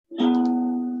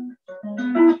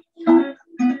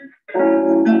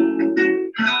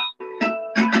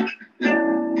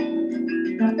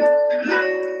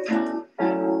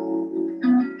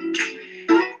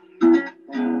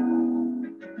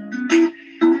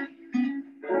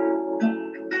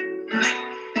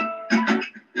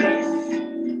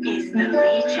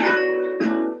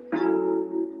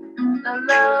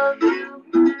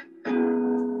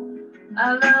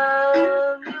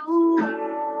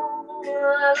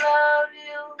love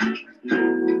you.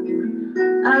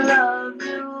 I love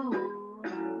you.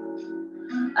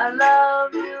 I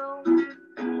love you.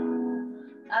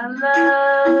 I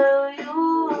love you.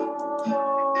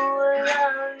 I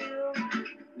love you.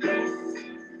 This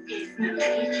is the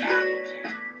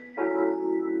future.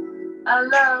 I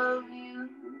love you.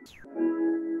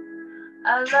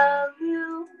 I love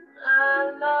you.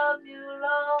 I love you,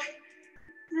 Lord,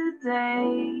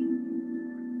 today.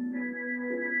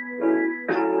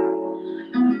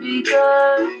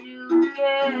 Because you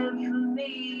care for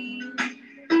me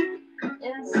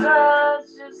in such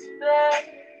a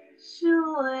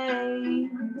special way.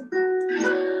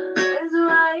 That's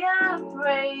why I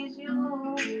praise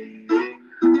you.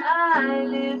 I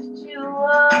lift you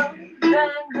up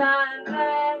and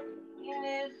I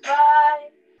magnify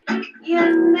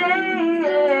your name.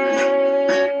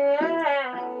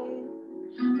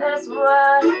 That's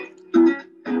why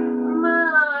my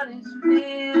heart is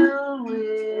filled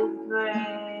with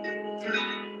praise.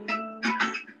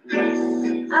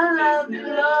 I love you,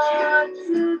 Lord,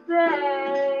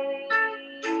 today.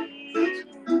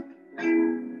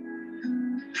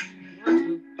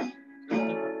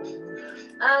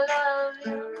 I love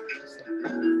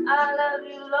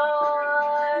you,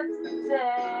 Lord,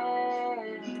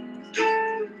 today.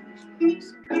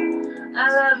 I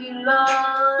love you,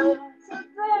 Lord,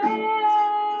 today.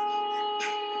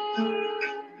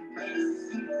 This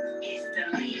is the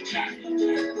region.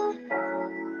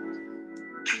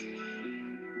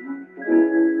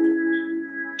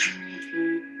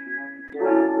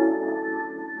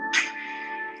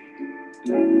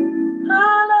 I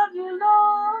love you,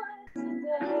 Lord,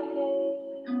 today.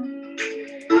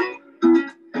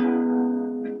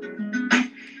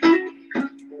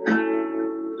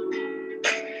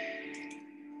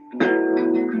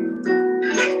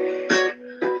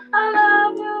 I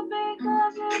love you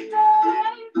because you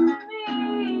died for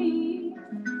me.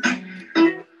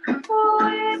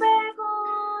 Way back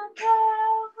on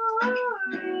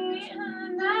Calvary,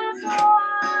 and that's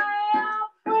why I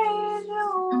praise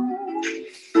you.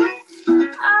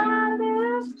 I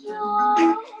lift you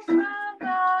up and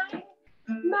I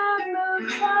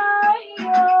magnify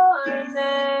your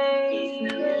name.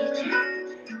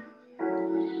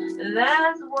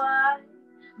 That's why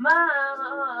my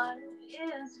heart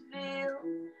is filled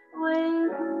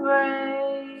with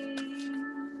praise.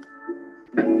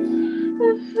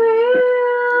 Filled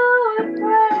with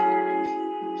praise.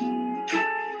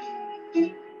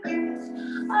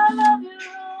 I love you,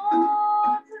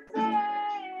 Lord,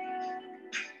 today.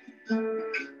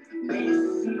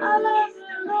 I love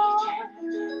you, Lord.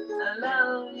 I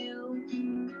love you.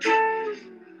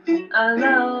 I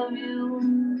love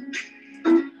you.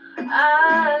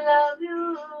 I love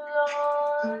you,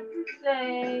 Lord,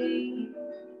 today.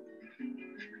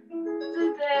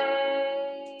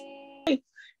 Today.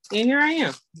 And here I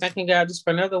am, thanking God just for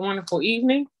another wonderful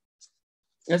evening.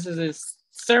 This is a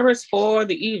service for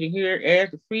the evening here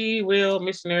at the Free Will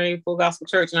Missionary Full Gospel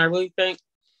Church. And I really thank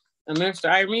Minister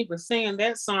Irene for singing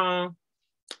that song,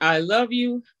 I love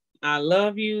you,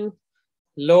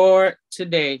 Lord,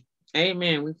 today.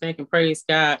 Amen. We thank and praise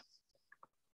God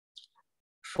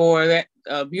for that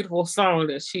beautiful song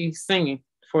that she's singing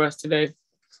for us today.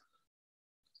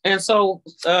 And so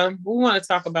we want to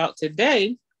talk about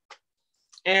today,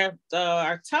 and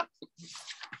our topic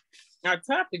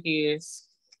is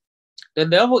the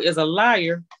devil is a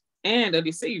liar and a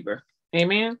deceiver.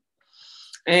 Amen.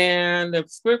 And the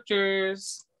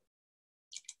scriptures,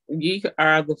 ye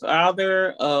are the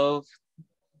father of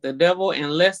the devil,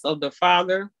 and less of the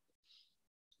father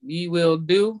ye will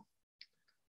do.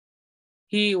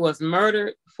 He was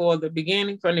murdered from the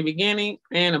beginning,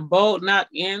 and abode not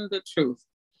in the truth,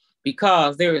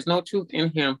 because there is no truth in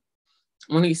him.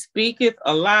 When he speaketh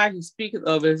a lie, he speaketh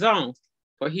of his own,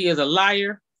 for he is a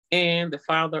liar and the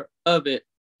father of it.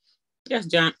 That's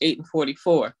John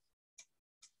 8:44.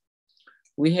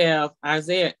 We have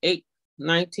Isaiah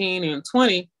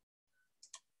 8:19-20.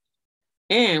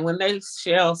 And when they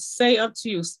shall say unto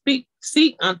you, seek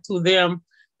unto them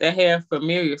that have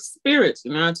familiar spirits,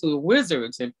 and unto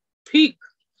wizards, and peep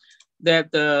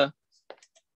that the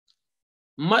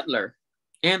muttler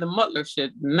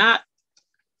should not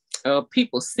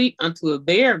people seek unto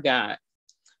their God,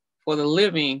 for the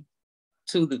living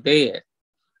to the dead,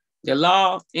 the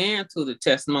law and to the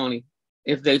testimony.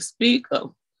 If they speak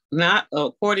of not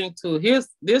according to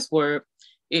this word,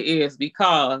 it is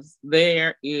because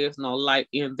there is no light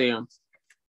in them.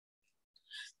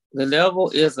 The devil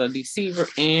is a deceiver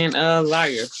and a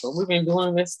liar. So we've been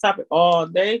doing this topic all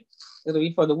day. It'll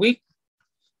be for the week.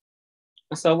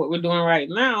 So what we're doing right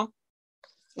now,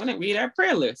 I'm going to read our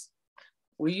prayer list.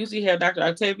 We usually have Dr.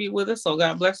 Octavia with us, so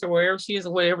God bless her wherever she is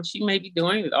or whatever she may be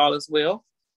doing, it all is well.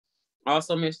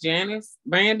 Also, Miss Janice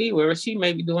Brandy, wherever she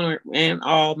may be doing, and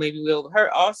all may be well with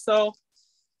her. Also,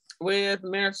 with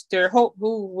Minister Hope,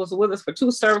 who was with us for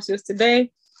 2 services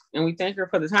today, and we thank her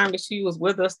for the time that she was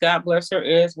with us. God bless her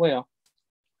as well.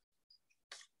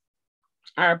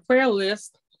 Our prayer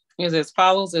list is as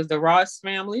follows: is the Ross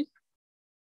family,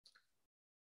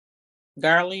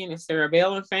 Darlene and Sarah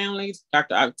Bell and family,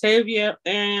 Dr. Octavia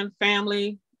and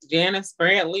family, Janice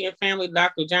Bradley and family,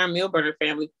 Dr. John Milburn and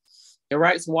family, the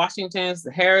Wrights Washingtons,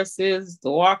 the Harrises, the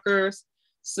Walkers,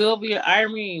 Sylvia,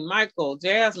 Irene, Michael,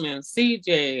 Jasmine,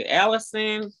 CJ,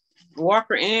 Allison,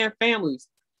 Walker and families,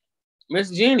 Miss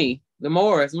Jenny, the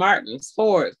Moores, Martins,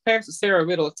 Ford, Pastor Sarah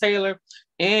Riddle Taylor,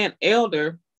 and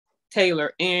Elder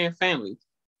Taylor and family,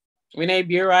 Renee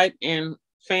Burright and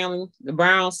family, the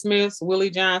Brown Smiths, Willie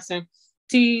Johnson,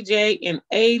 TJ and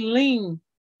Aileen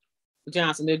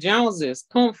Johnson, the Joneses,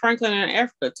 Coombe Franklin in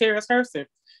Africa, Terrace Hurston,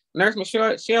 Nurse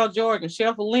Michelle George and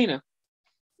Chef Alina,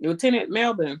 Lieutenant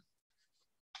Melvin,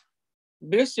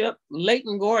 Bishop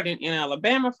Leighton Gordon in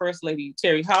Alabama, First Lady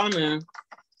Terry Holloman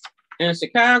in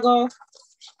Chicago,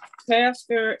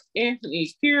 Pastor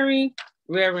Anthony Curie,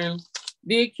 Reverend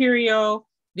D. Curio,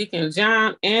 Deacon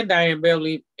John and Diane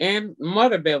Beverly, and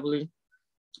Mother Beverly,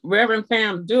 Reverend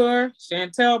Pam Durr,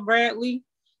 Chantel Bradley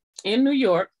in New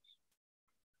York,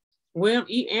 William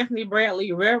E. Anthony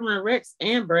Bradley, Reverend Rex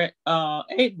and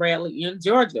A. Bradley in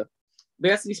Georgia,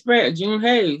 Bessie Spratt, June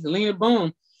Hayes, Lena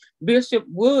Boone, Bishop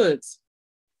Woods,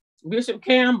 Bishop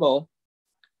Campbell,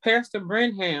 Pastor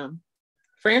Brenham,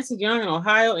 Frances Young in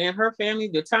Ohio and her family,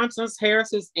 the Thompsons,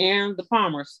 Harrises, and the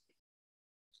Palmers,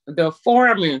 the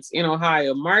Foremans in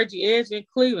Ohio, Margie Edge in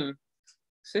Cleveland,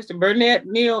 Sister Burnett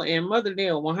Neal and Mother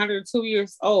Neal, 102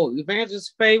 years old,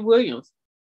 Evangelist Faye Williams,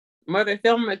 Mother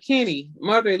Thelma McKinney,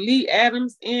 Mother Lee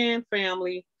Adams and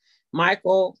family,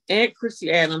 Michael and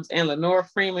Christy Adams and Lenore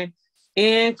Freeman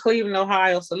in Cleveland,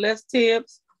 Ohio, Celeste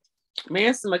Tibbs,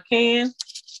 Manson McCann,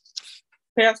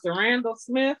 Pastor Randall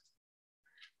Smith,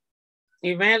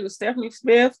 Evangelist Stephanie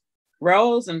Smith,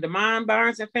 Rose and Demond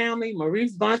Barnes and family,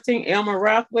 Maurice Bunting, Elmer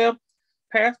Rothwell,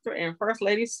 Pastor and First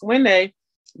Lady Swinday,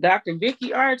 Dr.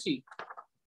 Vicki Archie,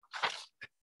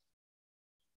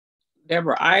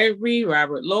 Deborah Ivory,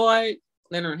 Robert Lloyd,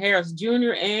 Leonard Harris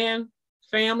Jr. and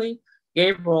family,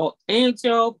 Gabriel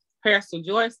Angel, Pastor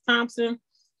Joyce Thompson,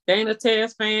 Dana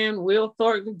Tess fan, Will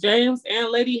Thornton, James and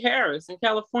Lady Harris in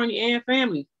California and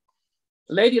family,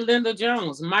 Lady Linda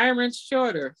Jones, Myron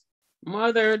Shorter,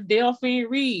 Mother Delphine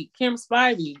Reed, Kim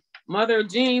Spivey, Mother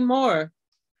Jean Moore,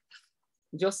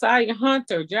 Josiah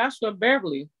Hunter, Joshua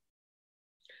Beverly,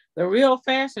 the Real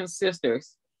Fashion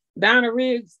Sisters, Donna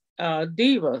Riggs,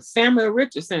 Diva, Samuel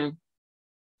Richardson,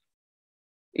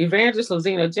 Evangelist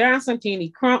Lozina Johnson, Teeny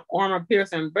Crump, Orma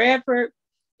Pearson Bradford,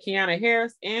 Kiana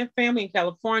Harris and family in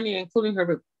California, including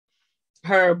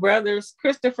her brothers,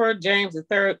 Christopher, James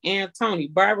III, and Tony,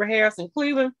 Barbara Harris in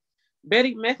Cleveland,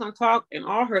 Betty McClintock and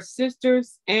all her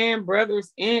sisters and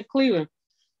brothers in Cleveland,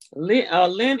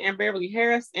 Lynn and Beverly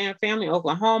Harris and family in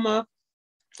Oklahoma,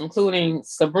 including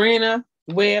Sabrina,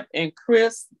 Webb, and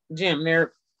Chris Jim,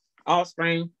 their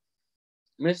offspring,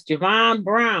 Miss Javon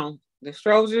Brown, the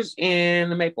Strozers in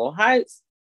the Maple Heights,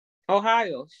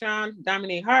 Ohio, Sean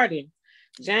Dominique Harding,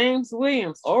 James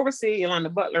Williams, overseer Yolanda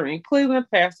Butler in Cleveland,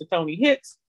 Pastor Tony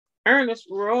Hicks, Ernest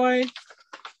Roy,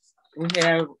 we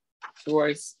have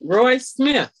Roy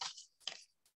Smith,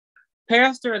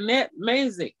 Pastor Annette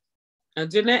Mazik,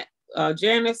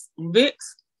 Janice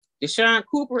Vicks, Deshaun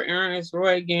Cooper, Ernest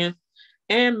Roy again,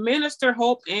 and Minister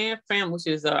Hope and family, which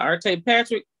is Arte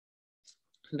Patrick,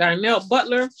 Darnell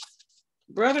Butler,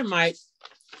 Brother Mike,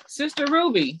 Sister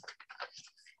Ruby,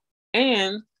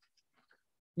 and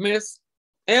Miss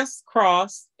S.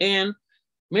 Cross and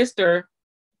Mr.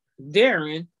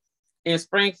 Darren in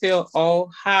Springfield,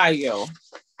 Ohio.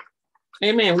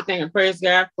 Amen. We thank and praise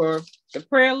God for the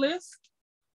prayer list.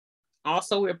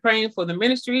 Also, we're praying for the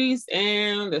ministries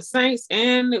and the saints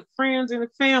and the friends and the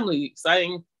family.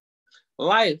 Exciting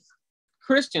Life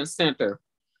Christian Center,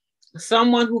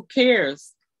 Someone Who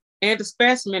Cares, and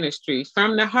Dispatch Ministries,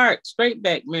 From the Heart, Straight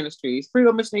Back Ministries, Free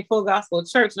Will Missionary Full Gospel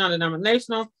Church,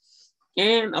 non-denominational,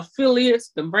 and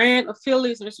affiliates, the brand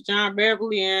affiliates, Mr. John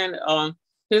Beverly and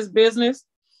his business,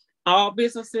 all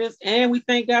businesses. And we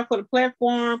thank God for the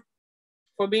platform,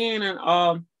 for being in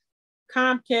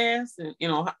Comcast and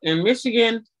in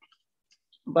Michigan,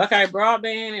 Buckeye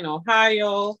Broadband in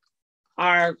Ohio.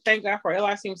 Thank God for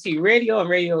LICMC Radio and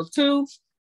Radio 2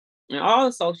 and all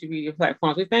the social media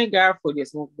platforms. We thank God for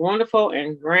this wonderful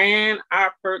and grand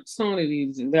opportunity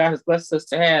that God has blessed us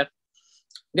to have.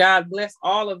 God bless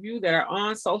all of you that are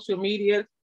on social media,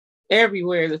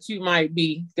 everywhere that you might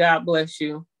be. God bless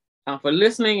you for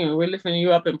listening, and we're lifting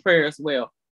you up in prayer as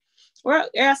well. Well,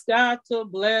 ask God to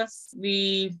bless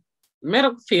the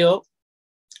medical field,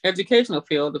 educational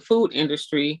field, the food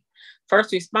industry,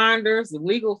 first responders, the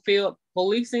legal field,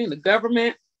 policing, the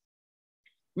government,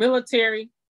 military.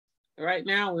 Right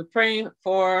now, we're praying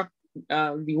for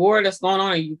the war that's going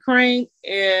on in Ukraine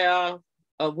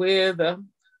with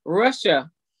Russia.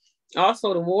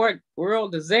 Also, the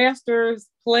world disasters,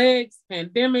 plagues,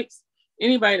 pandemics,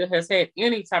 anybody that has had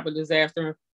any type of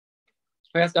disaster,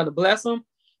 we ask God to bless them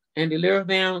and deliver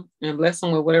them and bless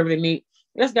them with whatever they need.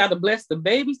 We ask God to bless the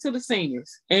babies to the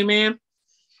seniors. Amen.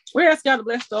 We ask God to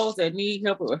bless those that need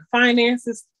help with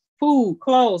finances, food,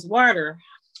 clothes, water,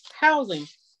 housing.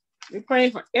 We're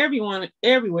praying for everyone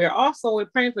everywhere. Also, we're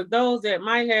praying for those that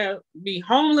might be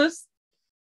homeless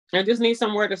and just need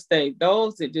somewhere to stay.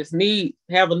 Those that just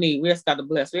have a need. We ask God to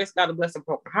bless. We ask God to bless the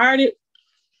brokenhearted.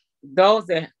 Those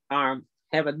that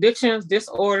have addictions,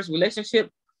 disorders, relationship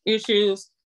issues.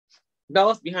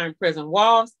 Those behind prison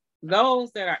walls.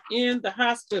 Those that are in the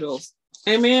hospitals.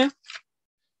 Amen.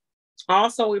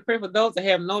 Also, we pray for those that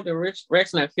have no direction,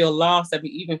 that feel lost, that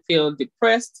even feel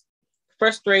depressed,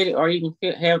 frustrated, or even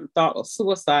have the thought of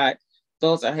suicide.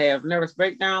 Those that have nervous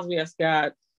breakdowns, we ask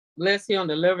God, bless him,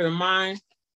 deliver the mind.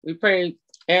 We pray,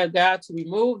 ask God to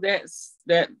remove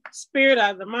that spirit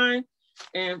out of the mind,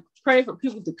 and pray for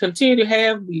people to continue to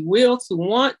have the will to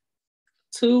want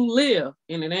to live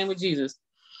in the name of Jesus.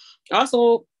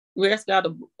 Also, we ask God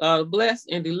to bless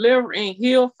and deliver and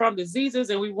heal from diseases.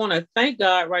 And we want to thank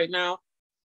God right now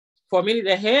for many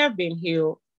that have been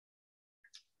healed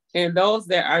and those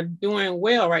that are doing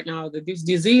well right now, that these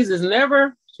diseases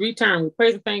never return. We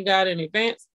praise and thank God in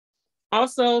advance.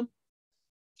 Also,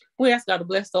 we ask God to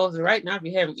bless those that right now, if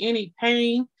you're having any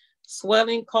pain,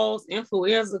 swelling, colds,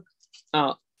 influenza,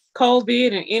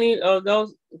 COVID, and any of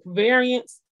those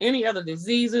variants, any other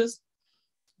diseases,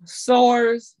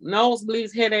 sores,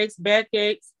 nosebleeds, headaches,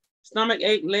 backaches, stomach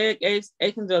ache, leg aches,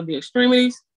 achings of the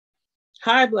extremities,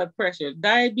 high blood pressure,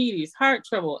 diabetes, heart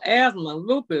trouble, asthma,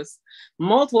 lupus,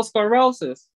 multiple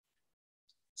sclerosis,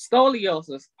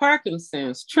 scoliosis,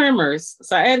 Parkinson's, tremors,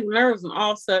 sciatic nerves, and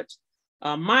all such,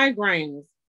 migraines,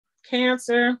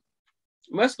 cancer,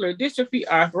 muscular dystrophy,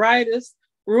 arthritis,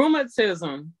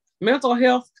 rheumatism, mental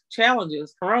health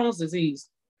challenges, Crohn's disease,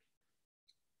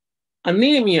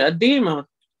 anemia, edema,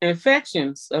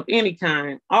 infections of any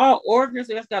kind, all organs.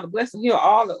 We ask God to bless and heal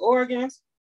all the organs,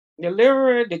 the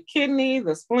liver, the kidney,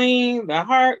 the spleen, the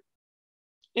heart,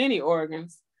 any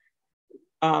organs.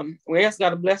 We ask God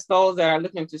to bless those that are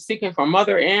looking to seeking for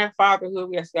mother and fatherhood.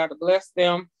 We ask God to bless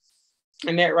them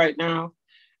in that right now.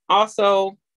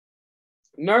 Also,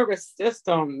 nervous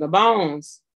system, the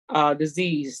bones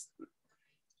disease,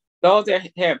 those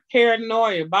that have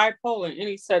paranoia, bipolar,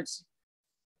 any such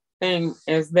thing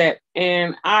as that,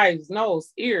 and eyes,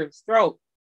 nose, ears, throat,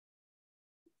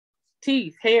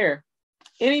 teeth, hair,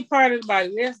 any part of the body.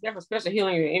 We ask God for special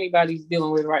healing that anybody's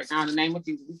dealing with right now in the name of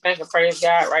Jesus. We thank and praise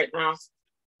God right now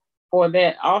for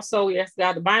that. Also, we ask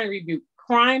God to bind and rebuke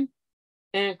crime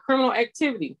and criminal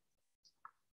activity,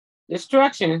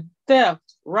 destruction,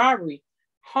 theft, robbery,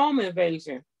 home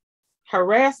invasion,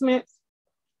 harassment,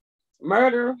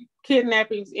 murder,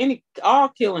 kidnappings, all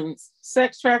killings,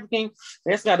 sex trafficking.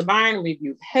 We ask God to bind and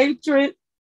rebuke hatred,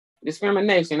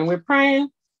 discrimination. And we're praying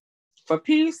for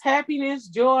peace, happiness,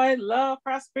 joy, love,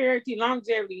 prosperity,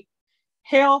 longevity,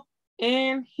 health,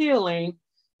 and healing.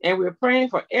 And we're praying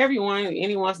for everyone,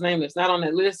 anyone's name that's not on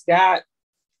that list. God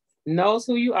knows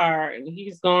who you are, and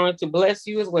he's going to bless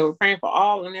you as well. We're praying for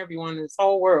all and everyone in this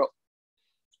whole world.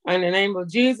 In the name of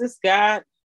Jesus, God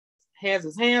has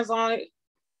his hands on it.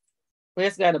 We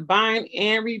ask God to bind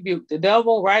and rebuke the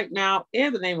devil right now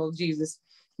in the name of Jesus.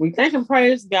 We thank and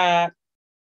praise God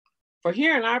for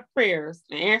hearing our prayers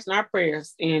and answering our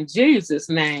prayers in Jesus'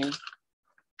 name.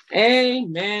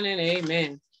 Amen and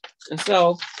amen. And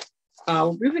so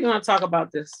we're really going to talk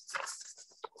about this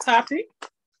topic.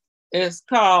 It's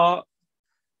called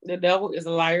The Devil is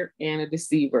a Liar and a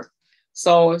Deceiver.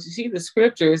 So as you see the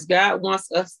scriptures, God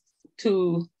wants us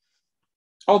to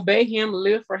obey him,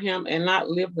 live for him, and not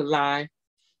live the lie.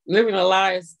 Living a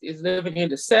lie is living in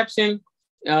deception.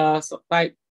 So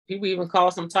like people even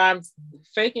call sometimes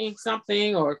faking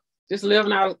something, or just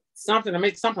living out something to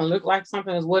make something look like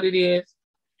something is what it is.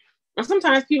 And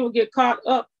sometimes people get caught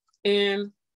up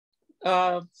in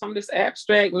some of this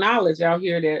abstract knowledge out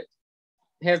here that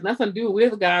has nothing to do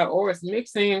with God, or it's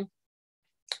mixing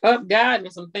up God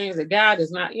and some things that God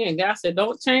is not in. God said,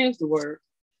 don't change the word.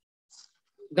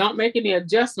 Don't make any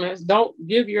adjustments. Don't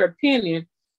give your opinion.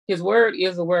 His word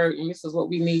is a word, and this is what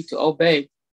we need to obey.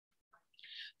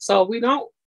 So we don't,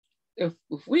 if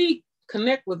we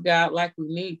connect with God like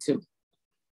we need to,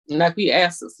 like he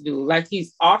asked us to do, like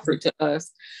he's offered to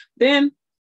us, then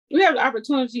we have the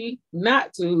opportunity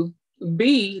not to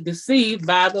be deceived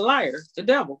by the liar, the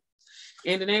devil.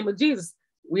 In the name of Jesus,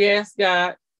 we ask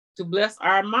God to bless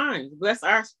our minds, bless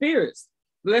our spirits,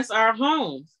 bless our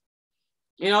homes,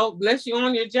 bless you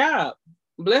on your job,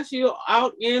 bless you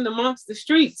out in amongst the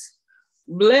streets,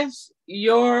 bless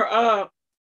your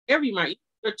everybody,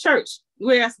 your church.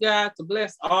 We ask God to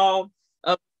bless all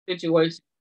of the situations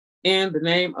in the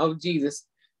name of Jesus.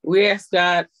 We ask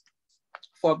God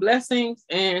for blessings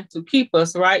and to keep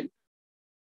us right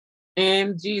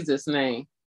in Jesus' name.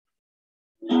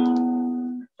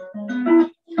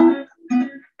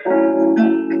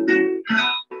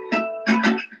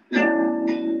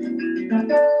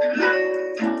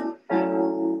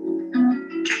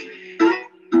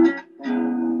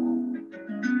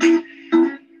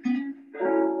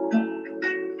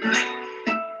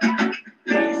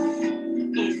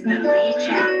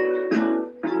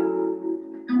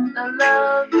 I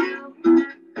love you.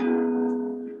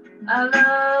 I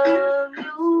love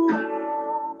you.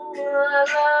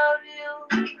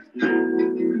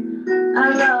 I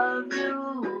love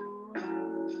you.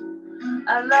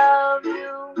 I love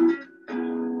you.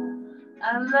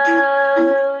 I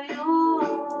love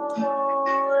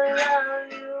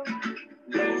you.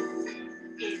 This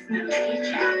is the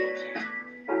future.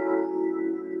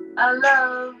 I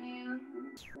love you.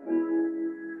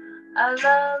 I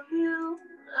love you.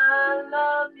 I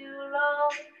love you,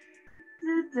 Lord,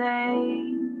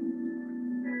 today.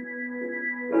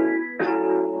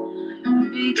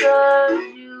 Because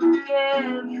you care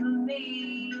for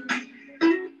me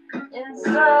in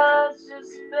such a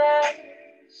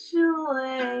special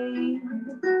way.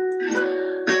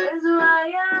 That's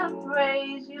why I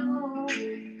praise you.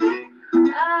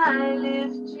 I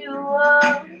lift you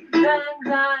up and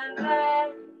I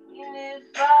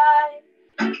magnify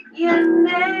your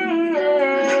name.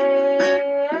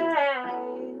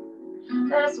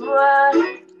 That's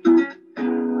why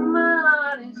my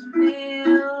heart is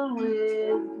filled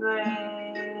with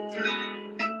praise.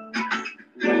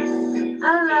 I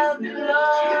love you,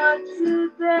 Lord,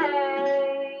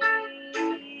 today.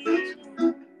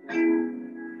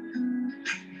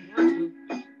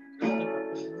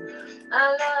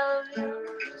 I love you,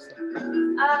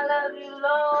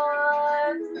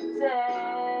 Lord,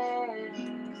 today.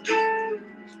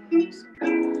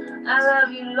 I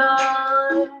love you,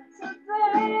 Lord,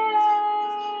 today.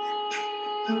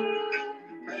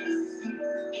 This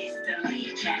is the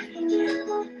region.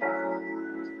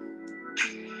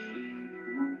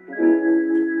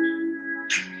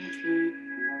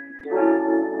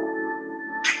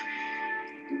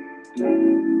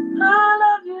 I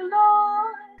love you,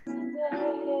 Lord,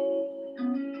 today.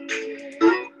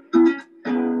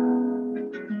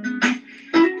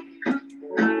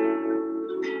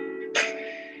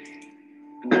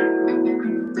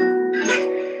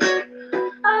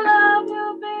 I love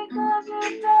you because you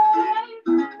died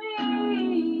for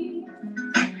me.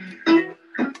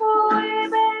 Way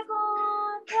back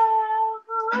on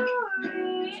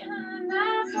Calvary, and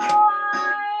that's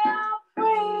why I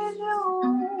praise you.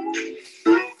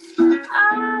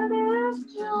 I lift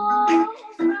you up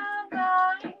and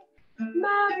I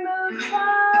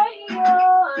magnify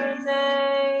your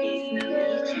name.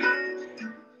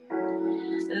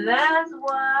 That's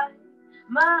why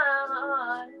my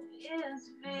heart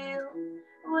is filled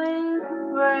with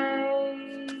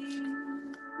praise.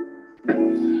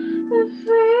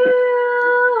 Filled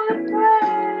with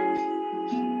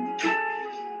praise.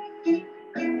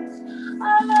 I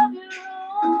love you,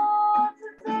 Lord,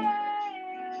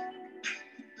 today.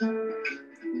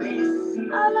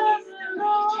 I love you,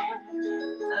 Lord.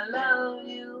 I love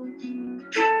you.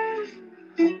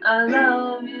 I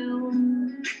love you.